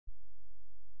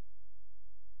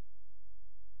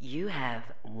You have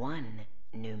one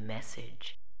new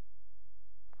message.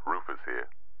 Rufus here.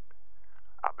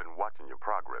 I've been watching your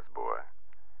progress, boy.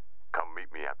 Come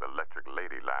meet me at the Electric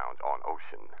Lady Lounge on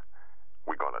Ocean.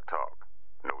 We're gonna talk.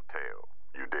 No tell.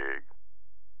 You dig?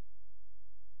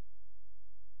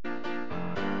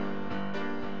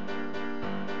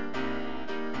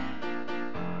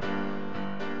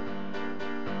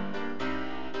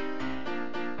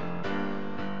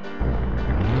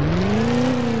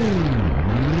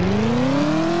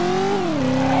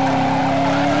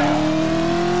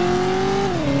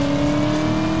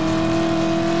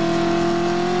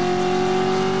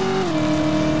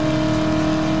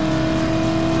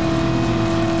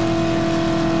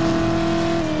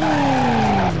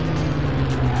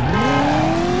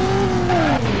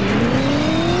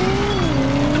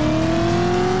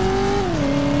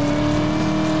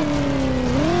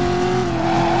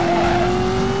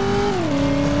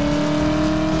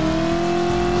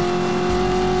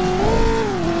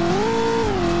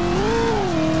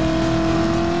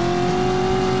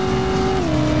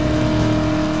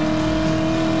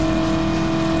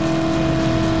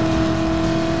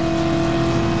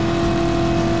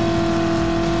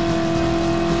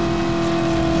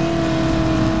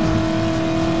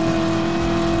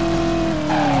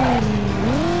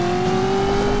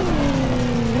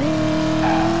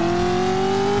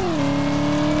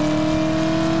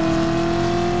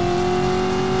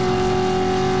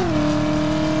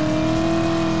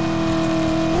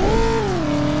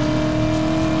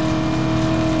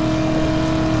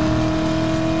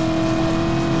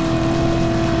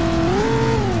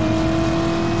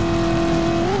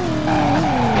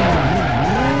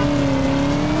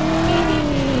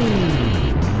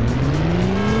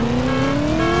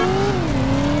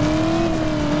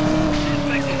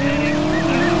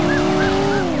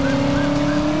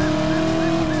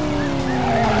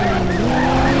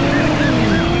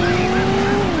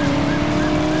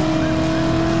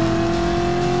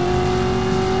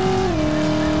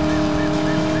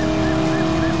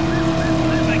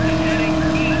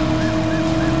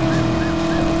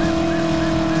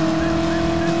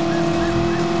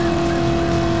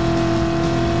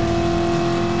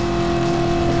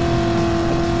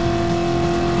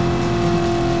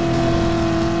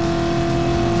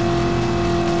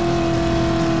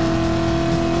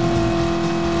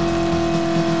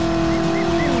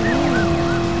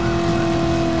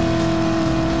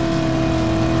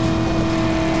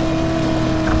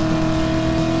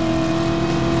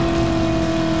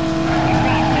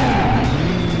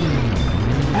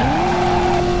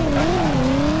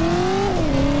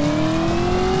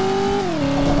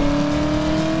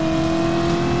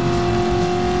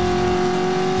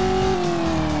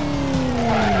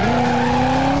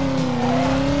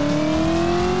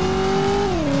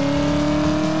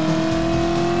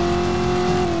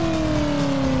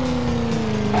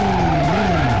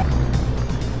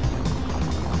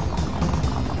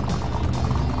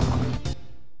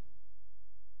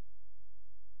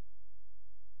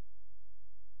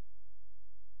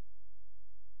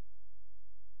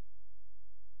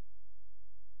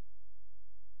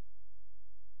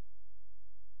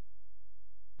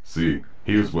 See,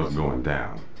 here's what's going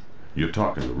down. You're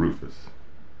talking to Rufus.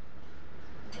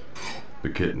 The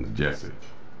kitten's Jesse.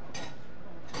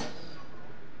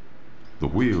 The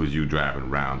wheels you driving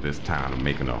around this town are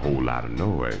making a whole lot of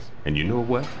noise. And you know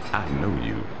what? I know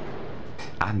you.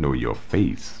 I know your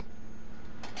face.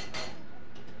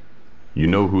 You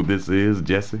know who this is,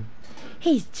 Jesse?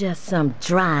 He's just some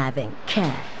driving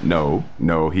cat. No,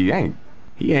 he ain't.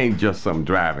 He ain't just some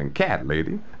driving cat,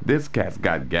 lady. This cat's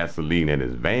got gasoline in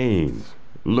his veins.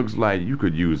 Looks like you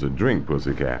could use a drink,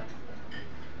 pussycat.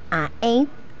 I ain't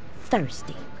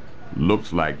thirsty.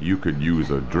 Looks like you could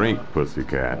use a drink,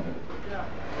 pussycat.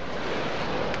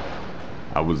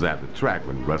 I was at the track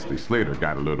when Rusty Slater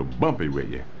got a little bumpy with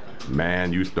you.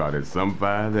 Man, you started some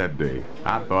fire that day.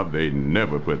 I thought they'd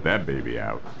never put that baby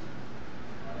out.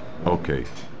 Okay,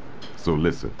 so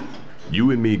listen.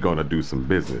 You and me gonna do some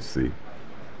business, see?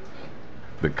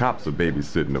 The cops are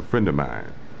babysitting a friend of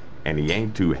mine, and he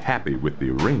ain't too happy with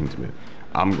the arrangement.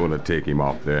 I'm gonna take him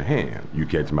off their hand. You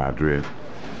catch my drift?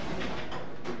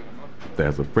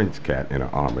 There's a French cat in an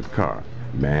armored car.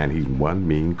 Man, he's one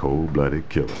mean, cold-blooded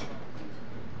killer.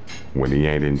 When he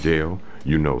ain't in jail,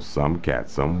 you know some cat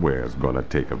somewhere's gonna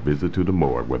take a visit to the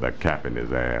morgue with a cap in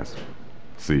his ass.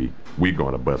 See, we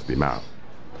gonna bust him out.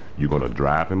 You're gonna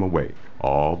drive him away,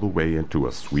 all the way into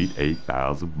a sweet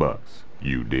 $8,000.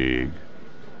 You dig?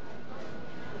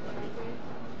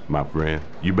 My friend,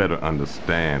 you better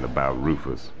understand about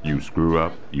Rufus. You screw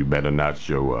up, you better not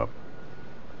show up.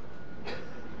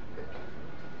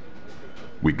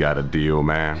 We got a deal,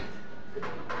 man?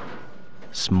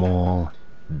 Small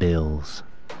bills.